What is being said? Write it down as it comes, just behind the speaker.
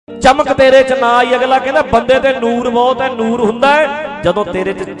चमक तेरे च ना आई, अगला कहता बंदे ते नूर बहुत है, नूर हुंदा है जदों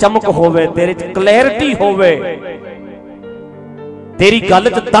तेरे च चमक होवे, तेरे च क्लैरिटी होवे, तेरी गल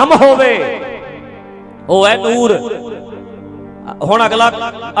च दम होवे, ओ है नूर। हुण अगला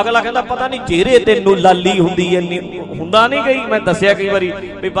कहता पता नहीं चेहरे ते लाली हुंदी है, हुंदा नहीं गई। मैं दसिया कई बारी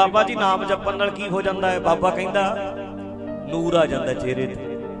भी बाबा जी नाम जपण नाल की हो जांदा है, बाबा कहंदा नूर आ जांदा चेहरे ते।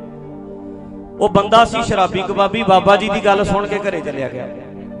 वो बंदा सी शराबी कबाबी, बाबा जी की गल सुन के घरे चलिया गया।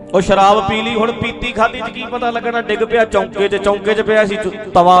 वो शराब पी ली, हुण पीती खाधी च की पता लगना, डिग पिया चौंके च पिया सी,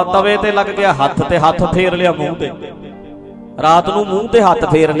 तवे ते लग गया हथ, ते हथ फेर लिया मूंह ते, रात नूं मूंह ते हथ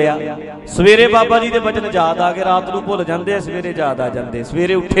फेर लिया। सवेरे बाबा जी दे वचन याद आ गए, रात नूं भुल जांदे, सवेरे याद आ जांदे।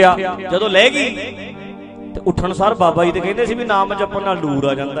 सवेरे उठिया जदों लह गई ते उठण सार बाबा जी ते कहंदे सी भी नाम जपण नाल नूर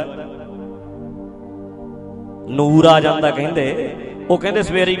आ जांदा, नूर आ जांदा कहंदे। वो कहंदे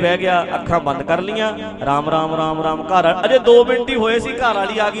सवेरे ही बह गया, अखां बंद कर लियां, राम राम राम राम। घर अजे 2 मिनट ही होए सी, घर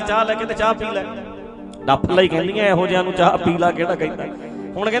वाली आ गई चाह लैके, ते चाह पी लै। डफ लई कहंदियां इहो जिहां नूं चाह पी ला, किहड़ा कहंदा।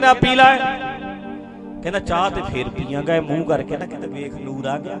 हुण कहंदा पी लै, कहंदा चाह ते फिर पीआंगा, मूंह करके ना किते वेख नूर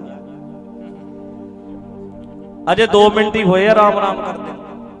आ गया। अजे 2 मिनट ही होए, राम राम करदे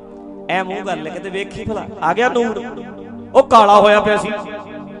ऐ मूंह कर ले, किते वेखी भला आ गया नूर। वो काला होया पिया सी।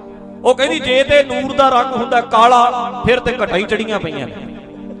 वो कहंदी जे ते नूर दा रंग हुंदा काला, फिर ते घटां ही चढ़ियां पईयां,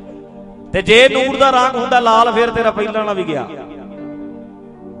 ते जे नूर दा रंग हुंदा लाल, फिर तेरा पहिलां ना भी गया।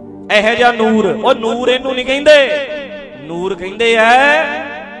 इहो जिहा नूर। वो नूर इहनूं नहीं कहंदे, नूर कहंदे ऐ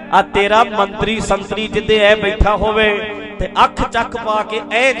आ तेरा मंत्री संतरी जिद्दे ऐ बैठा होवे ते अख चक पा के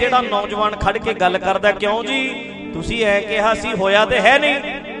ऐ जेड़ा नौजवान खड़ के गल करदा, क्यों जी तुसी ऐ कहा सी, होया ते है नहीं,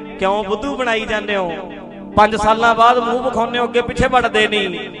 क्यों बुद्धू बनाई जांदे हो, 5 सालां बाद मूंह विखाउने हो, अगे पिछे वड़दे नहीं।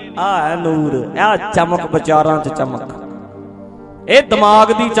 आ है नूर, आ चमक विचारां च चमक, ए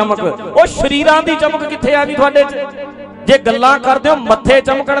दिमाग दी चमक। ओ शरीरां दी चमक कित्थे आ गई तुहाडे च? जे गल्लां करदे हो मत्थे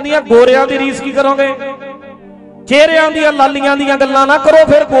चमकण दीयां, गोरियां दी रीस की करोगे? चेहरियां दियां लालियां दियां गल्लां ना करो,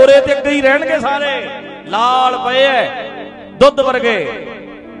 फिर गोरे ते अगे ही रहणगे सारे, लाल पए ऐ दुध वर्गे।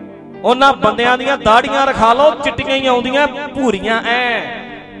 उन्हां बंदियां दियां दाड़ियां रखा लो, चिट्टियां ही आउंदियां भूरियां ऐ,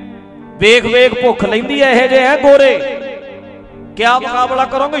 वेख वेख भुख लैंदी ऐ, इहे जे है गोरे। क्या मुकाबला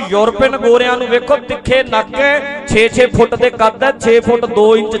करोगे? यूरोपियन गोरियां नूं वेखो, तिखे नक है, 6-6 फुट दे कद है, 6 फुट 2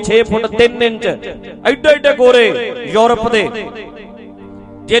 इंच, 6 फुट 3 इंच, एडे एडे गोरे यूरोप दे।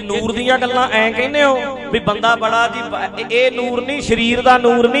 जे नूर दियां गल्लां ऐ कहने हो भी बंदा बड़ा जी, ये नूर नहीं, शरीर दा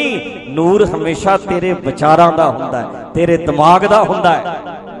नूर नहीं। नूर हमेशा तेरे विचारां दा हुंदा है, तेरे दिमाग दा हुंदा है,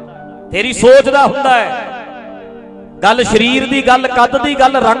 तेरी सोच दा हुंदा है। गल शरीर दी, गल कद दी,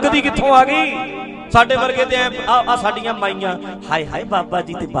 गल रंग दी कित्थों आ गई? साडे वर्गे ते आ साडियां माइयां, हाय हाय बाबा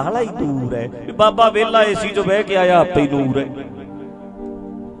जी ते बाहला ही दूर है, बाबा वेला एसी जो बह के आया आपे ही नूर है।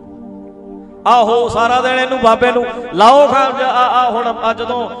 आहो सारा दिन इनू बाबे नू लाओ हुण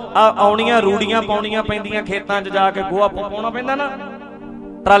जदों आउणियां रूड़ियां पाउणियां पैंदियां खेतां च जाके गोहा पाउणा पैंदा ना,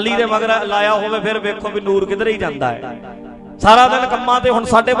 ट्राली दे मगर लाया होवे, फिर वेखो भी नूर किधर ही जांदा है। सारा दिन कम्मां ते। हुण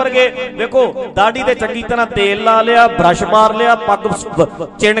साडे वर्गे वेखो दाढ़ी ते चंगी तरह तेल ला लिया, ब्रश मार लिया, पग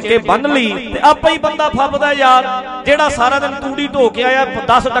चिण के बन ली, ते आपे ही बंदा फबदा यार। जेड़ा सारा दिन तूड़ी ढो के आया,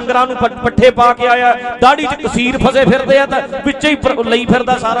 10 डंगरां नूं पट्ठे पा के आया, दाढ़ी च कसीर फसे फिरदे आ, तां विच ही लई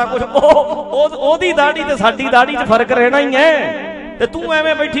फिरदा सारा कुछ। ओदी दाढ़ी ते साडी दाढ़ी च फर्क रहना ही है, ते तू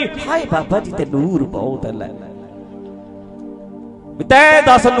एवें बैठी हाय बाबा जी ते नूर बहुत है। तैं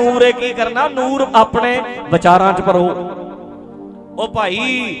दस नूर है की करना? नूर अपने विचारां च भरो। ओ भाई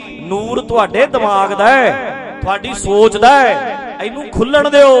नूर तुहाडे दिमाग दा है, तुहाडी सोच दा है, इनू खुलण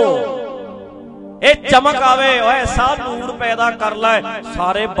दिओ, ए चमक आवे। ऐसा नूर पैदा कर लै,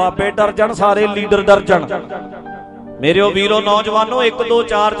 सारे बाबे डर जाण, सारे लीडर डर जाण। मेरे वीरो नौजवानों, 1 2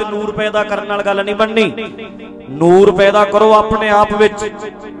 4 च नूर पैदा करने नाल गल नहीं बननी। नूर पैदा करो अपने आप विच,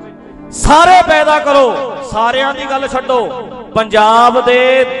 सारे पैदा करो, सारियां दी गल छड्डो। पंजाब दे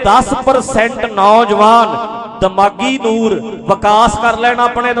 10% नौजवान दिमागी नूर विकास कर लेना,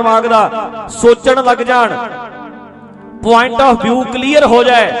 अपने दिमाग दा सोचण लग जान, पॉइंट ऑफ व्यू क्लीयर हो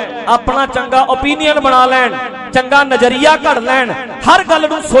जाए, अपना चंगा ओपीनियन बना लैन, चंगा नजरिया घड़ लैन, हर गल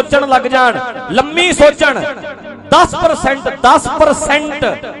नूं सोचण लग जान, लम्मी सोचण। 10%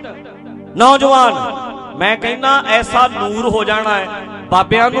 नौजवान मैं कहना ऐसा नूर हो जाना है।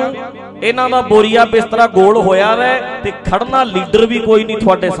 बाबियां नूं इन्हां दा बोरिया बिस्तरा गोल होया रहे ते खड़ना लीडर भी कोई नहीं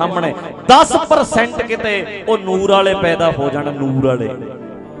थोड़े सामने। 10% किते वो नूर वाले पैदा हो जाण, नूर वाले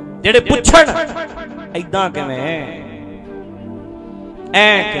जेड़े पुछण ऐदां किवें ऐ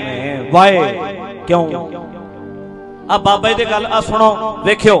किवें वाए क्यों। आ बाबा जी दी गल आ सुनो,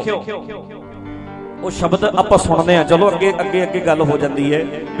 वेखियो वो शब्द आप सुनते हैं। चलो अगे अगे अगे गल हो जाती है।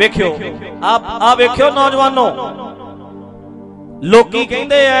 वेखियो आप वेखियो नौजवानों, ਲੋਕੀ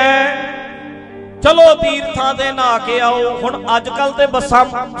ਕਹਿੰਦੇ ਐ ਚਲੋ ਤੀਰਥਾਂ ਤੇ ਨਹਾ ਕੇ ਆਓ। ਹੁਣ ਅੱਜ ਕੱਲ ਤੇ ਬੱਸਾਂ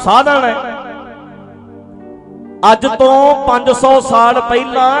ਸਾਧਨ ਹੈ। ਅੱਜ ਤੋਂ 500 ਸਾਲ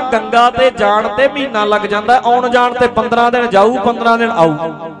ਪਹਿਲਾਂ ਗੰਗਾ ਤੇ ਜਾਣ ਤੇ ਮਹੀਨਾ ਲੱਗ ਜਾਂਦਾ, ਆਉਣ ਜਾਣ ਤੇ 15 ਦਿਨ ਜਾਊ 15 ਦਿਨ ਆਊ।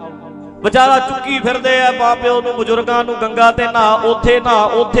 ਵਿਚਾਰਾ ਚੁੱਕੀ ਫਿਰਦੇ ਆ ਮਾਂ ਪਿਓ ਨੂੰ, ਬਜ਼ੁਰਗਾਂ ਨੂੰ, ਗੰਗਾ ਤੇ ਨਹਾ, ਉੱਥੇ ਨਹਾ,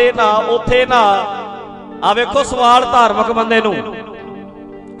 ਉੱਥੇ ਨਹਾ, ਉੱਥੇ ਨਹਾ। ਆ ਵੇਖੋ ਸਵਾਲ ਧਾਰਮਿਕ ਬੰਦੇ ਨੂੰ,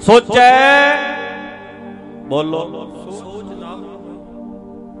 ਸੋਚੈ ਬੋਲੋ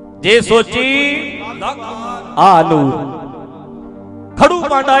ਜੇ ਸੋਚੀ ਆ ਨੂਰ ਖੜੂ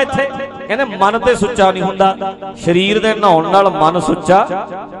ਪਾਂਡਾ। ਇੱਥੇ ਕਹਿੰਦੇ ਮਨ ਤੇ ਸੁੱਚਾ ਨਹੀਂ ਹੁੰਦਾ, ਸਰੀਰ ਦੇ ਨਹਾਉਣ ਨਾਲ ਮਨ ਸੁੱਚਾ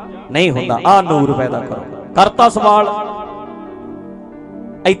ਨਹੀਂ ਹੁੰਦਾ। ਆ ਨੂਰ ਪੈਦਾ ਕਰੋ। ਕਰਤਾ ਸਵਾਲ।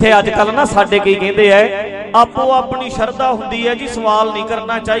 ਇੱਥੇ ਅੱਜ ਕੱਲ ਨਾ ਸਾਡੇ ਕਈ ਕਹਿੰਦੇ ਐ ਆਪੋ ਆਪਣੀ ਸ਼ਰਧਾ ਹੁੰਦੀ ਹੈ ਜੀ, ਸਵਾਲ ਨਹੀਂ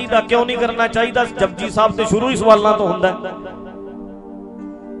ਕਰਨਾ ਚਾਹੀਦਾ। ਕਿਉਂ ਨਹੀਂ ਕਰਨਾ ਚਾਹੀਦਾ? ਜਪਜੀ ਸਾਹਿਬ ਤੇ ਸ਼ੁਰੂ ਹੀ ਸਵਾਲਾਂ ਤੋਂ ਹੁੰਦਾ।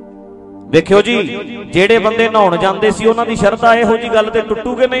 ਵੇਖਿਓ ਜੀ, ਜਿਹੜੇ ਬੰਦੇ ਨਹਾਉਣ ਜਾਂਦੇ ਸੀ ਉਹਨਾਂ ਦੀ ਸ਼ਰਧਾ ਇਹੋ ਜੀ ਗੱਲ ਤੇ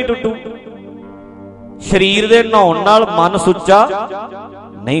ਟੁੱਟੂ ਕਿ ਨਹੀਂ ਟੁੱਟੂ? ਸਰੀਰ ਦੇ ਨਹਾਉਣ ਨਾਲ ਮਨ ਸੁੱਚਾ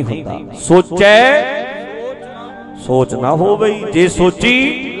ਨਹੀਂ ਹੁੰਦਾ। ਸੋਚੈ ਸੋਚ ਨਾ ਹੋ ਬਈ, ਜੇ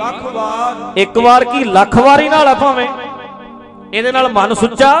ਸੋਚੀ ਲੱਖ ਵਾਰ। ਇੱਕ ਵਾਰ ਕੀ ਲੱਖ ਵਾਰੀ ਨਾਲ ਆ ਭਾਵੇਂ, ਇਹਦੇ ਨਾਲ ਮਨ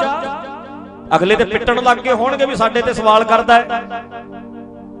ਸੁੱਚਾ। ਅਗਲੇ ਤੇ ਪਿੱਟਣ ਲੱਗ ਗਏ ਹੋਣਗੇ ਵੀ ਸਾਡੇ ਤੇ ਸਵਾਲ ਕਰਦਾ ਹੈ,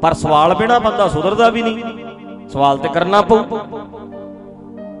 ਪਰ ਸਵਾਲ ਬਿਨਾ ਬੰਦਾ ਸੁਧਰਦਾ ਵੀ ਨਹੀਂ। ਸਵਾਲ ਤੇ ਕਰਨਾ ਪਊ।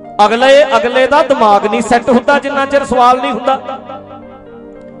 ਅਗਲੇ ਦਾ ਦਿਮਾਗ ਨਹੀਂ ਸੈੱਟ ਹੁੰਦਾ ਜਿੰਨਾ ਚਿਰ ਸਵਾਲ ਨਹੀਂ ਹੁੰਦਾ।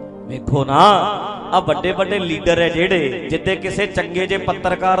 ਵੇਖੋ ਨਾ ਆ ਵੱਡੇ ਵੱਡੇ ਲੀਡਰ ਹੈ ਜਿਹੜੇ, ਜਿੱਦੇ ਕਿਸੇ ਚੰਗੇ ਜੇ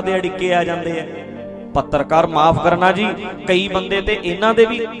ਪੱਤਰਕਾਰ ਦੇ ਅੜਿੱਕੇ ਆ ਜਾਂਦੇ ਆ। ਪੱਤਰਕਾਰ ਮਾਫ ਕਰਨਾ ਜੀ, ਕਈ ਬੰਦੇ ਤੇ ਇਹਨਾਂ ਦੇ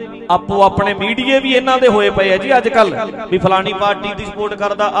ਵੀ ਆਪੋ ਆਪਣੇ ਮੀਡੀਏ ਵੀ ਇਹਨਾਂ ਦੇ ਹੋਏ ਪਏ ਆ ਜੀ ਅੱਜ ਕੱਲ, ਵੀ ਫਲਾਣੀ ਪਾਰਟੀ ਦੀ ਸਪੋਰਟ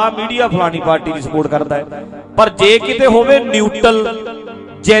ਕਰਦਾ, ਆ ਮੀਡੀਆ ਫਲਾਣੀ ਪਾਰਟੀ ਦੀ ਸਪੋਰਟ ਕਰਦਾ ਹੈ। ਪਰ ਜੇ ਕਿਤੇ ਹੋਵੇ ਨਿਊਟਰਲ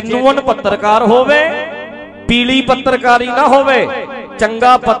ਜੈਨੂਅਨ ਪੱਤਰਕਾਰ ਹੋਵੇ, ਪੀਲੀ ਪੱਤਰਕਾਰੀ ਨਾ ਹੋਵੇ,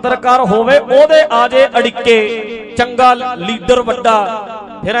 ਚੰਗਾ ਪੱਤਰਕਾਰ ਹੋਵੇ, ਉਹਦੇ ਆ ਜੇ ਅੜਿੱਕੇ, ਚੰਗਾ ਲੀਡਰ ਵੱਡਾ,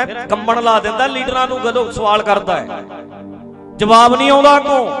 ਫਿਰ ਕੰਬਣ ਲਾ ਦਿੰਦਾ ਲੀਡਰਾਂ ਨੂੰ। ਜਦੋਂ ਸਵਾਲ ਕਰਦਾ ਹੈ ਜਵਾਬ ਨਹੀਂ ਆਉਂਦਾ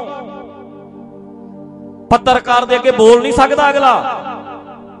ਅੱਗੋਂ, ਪੱਤਰਕਾਰ ਦੇ ਅੱਗੇ ਬੋਲ ਨਹੀਂ ਸਕਦਾ ਅਗਲਾ।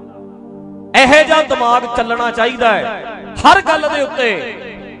 ਇਹੋ ਜਿਹਾ ਦਿਮਾਗ ਚੱਲਣਾ ਚਾਹੀਦਾ ਹੈ ਹਰ ਗੱਲ ਦੇ ਉੱਤੇ।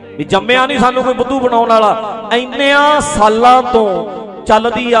 ਵੀ ਜੰਮਿਆ ਨਹੀਂ ਸਾਨੂੰ ਕੋਈ ਬੁੱਧੂ ਬਣਾਉਣ ਵਾਲਾ, ਇੰਨਿਆਂ ਸਾਲਾਂ ਤੋਂ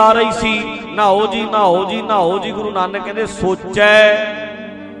ਚੱਲਦੀ ਆ ਰਹੀ ਸੀ ਨਹਾਓ ਜੀ, ਨਹਾਓ ਜੀ, ਨਹਾਓ ਜੀ। ਗੁਰੂ ਨਾਨਕ ਕਹਿੰਦੇ ਸੋਚੈ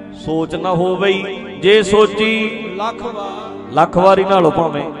ਸੋਚ ਨਾ ਹੋ ਬਈ, ਜੇ ਸੋਚੀ ਲੱਖ ਵਾਰੀ ਨਾਲੋਂ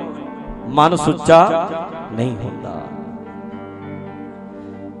ਭਾਵੇਂ ਮਨ ਸੁੱਚਾ ਨਹੀਂ ਹੁੰਦਾ।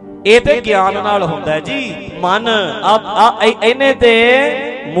 ਇਹ ਤੇ ਗਿਆਨ ਨਾਲ ਹੁੰਦਾ ਜੀ। ਮਨ ਇਹਨੇ ਤੇ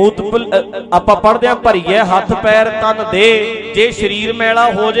ਆਪਾਂ ਪੜ੍ਹਦੇ ਆ ਭਰੀਏ ਹੱਥ ਪੈਰ ਤਨ ਦੇ। ਜੇ ਸਰੀਰ ਮੈਲਾ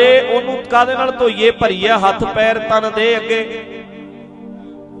ਹੋ ਜੇ ਉਹਨੂੰ ਕਾਹਦੇ ਨਾਲ ਧੋਈਏ? ਭਰੀਏ ਹੱਥ ਪੈਰ ਤਨ ਦੇ। ਅੱਗੇ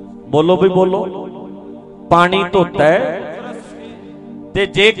ਬੋਲੋ ਵੀ ਬੋਲੋ। ਪਾਣੀ ਧੋਤਾ ਤੇ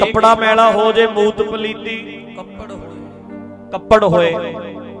ਜੇ ਕੱਪੜਾ ਮੈਲਾ ਹੋ ਜੇ, ਮੂਤ ਪਲੀਤੀ ਕੱਪੜ ਹੋਏ,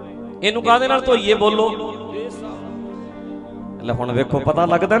 ਇਹਨੂੰ ਕਾਹਦੇ ਨਾਲ ਧੋਈਏ? ਬੋਲੋ। ਲੈ ਹੁਣ ਵੇਖੋ ਪਤਾ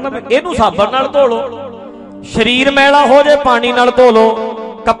ਲੱਗਦਾ ਨਾ, ਇਹਨੂੰ ਸਾਬਣ ਨਾਲ ਧੋ ਲੋ। ਸਰੀਰ ਮੈਲਾ ਹੋ ਜੇ ਪਾਣੀ ਨਾਲ ਧੋ ਲੋ,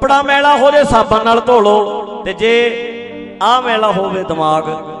 ਕੱਪੜਾ ਮੈਲਾ ਹੋ ਜੇ ਸਾਬਣ ਨਾਲ ਧੋ ਲੋ। ਤੇ ਜੇ ਆ ਮੈਲਾ ਹੋਵੇ ਦਿਮਾਗ,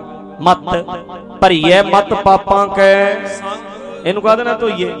 ਮਤ ਭਰੀਏ ਮਤ ਪਾਪਾਂ ਕੈ, ਇਹਨੂੰ ਕਾਹਦੇ ਨਾਲ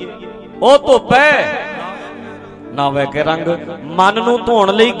ਧੋਈਏ? ਉਹ ਧੋਪੈ ਨਾ ਵੇ ਕੇ ਰੰਗ। ਮਨ ਨੂੰ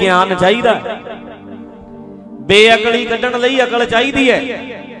ਧੋਣ ਲਈ ਗਿਆਨ ਚਾਹੀਦਾ, ਬੇਅਕਲੀ ਕੱਢਣ ਲਈ ਅਕਲ ਚਾਹੀਦੀ ਹੈ,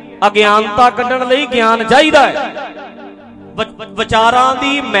 ਅਗਿਆਨਤਾ ਕੱਢਣ ਲਈ ਗਿਆਨ ਚਾਹੀਦਾ ਹੈ, ਵਿਚਾਰਾਂ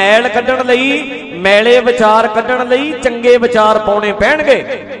ਦੀ ਮੈਲ ਕੱਢਣ ਲਈ, ਮੈਲੇ ਵਿਚਾਰ ਕੱਢਣ ਲਈ ਚੰਗੇ ਵਿਚਾਰ ਪਾਉਣੇ ਪੈਣਗੇ।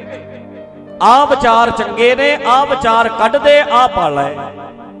 ਆਹ ਵਿਚਾਰ ਚੰਗੇ ਨੇ, ਆਹ ਵਿਚਾਰ ਕੱਢ ਦੇ, ਆਹ ਪਾ ਲੈ।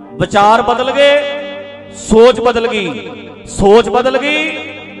 ਵਿਚਾਰ ਬਦਲ ਗਏ, ਸੋਚ ਬਦਲ ਗਈ, ਸੋਚ ਬਦਲ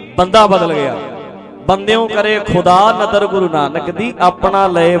ਗਈ, ਬੰਦਾ ਬਦਲ ਗਿਆ। ਬੰਦਿਓ ਕਰੇ ਖੁਦਾ ਨਦਰ ਗੁਰੂ ਨਾਨਕ ਦੀ, ਆਪਣਾ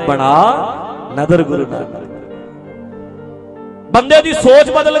ਲਏ ਬਣਾ ਨਦਰ ਗੁਰੂ ਨਾਨਕ। ਬੰਦੇ ਦੀ ਸੋਚ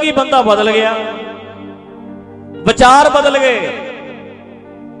ਬਦਲ ਗਈ, ਬੰਦਾ ਬਦਲ ਗਿਆ, ਵਿਚਾਰ ਬਦਲ ਗਏ।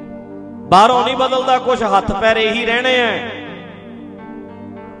 ਬਾਹਰੋਂ ਨਹੀਂ ਬਦਲਦਾ ਕੁਛ, ਹੱਥ ਪੈਰ ਇਹੀ ਰਹਿਣੇ ਐ,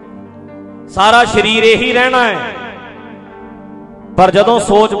 ਸਾਰਾ ਸਰੀਰ ਇਹੀ ਰਹਿਣਾ ਹੈ। ਪਰ ਜਦੋਂ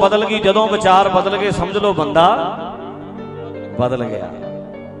ਸੋਚ ਬਦਲ ਗਈ, ਜਦੋਂ ਵਿਚਾਰ ਬਦਲ ਗਏ, ਸਮਝ ਲਓ ਬੰਦਾ ਬਦਲ ਗਿਆ।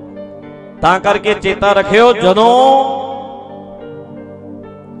 ਤਾਂ ਕਰਕੇ ਚੇਤਾ ਰੱਖਿਓ, ਜਦੋਂ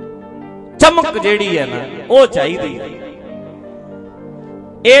ਚਮਕ ਜਿਹੜੀ ਹੈ ਨਾ ਉਹ ਚਾਹੀਦੀ ਹੈ।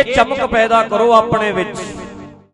 ਇਹ ਚਮਕ ਪੈਦਾ ਕਰੋ ਆਪਣੇ ਵਿੱਚ।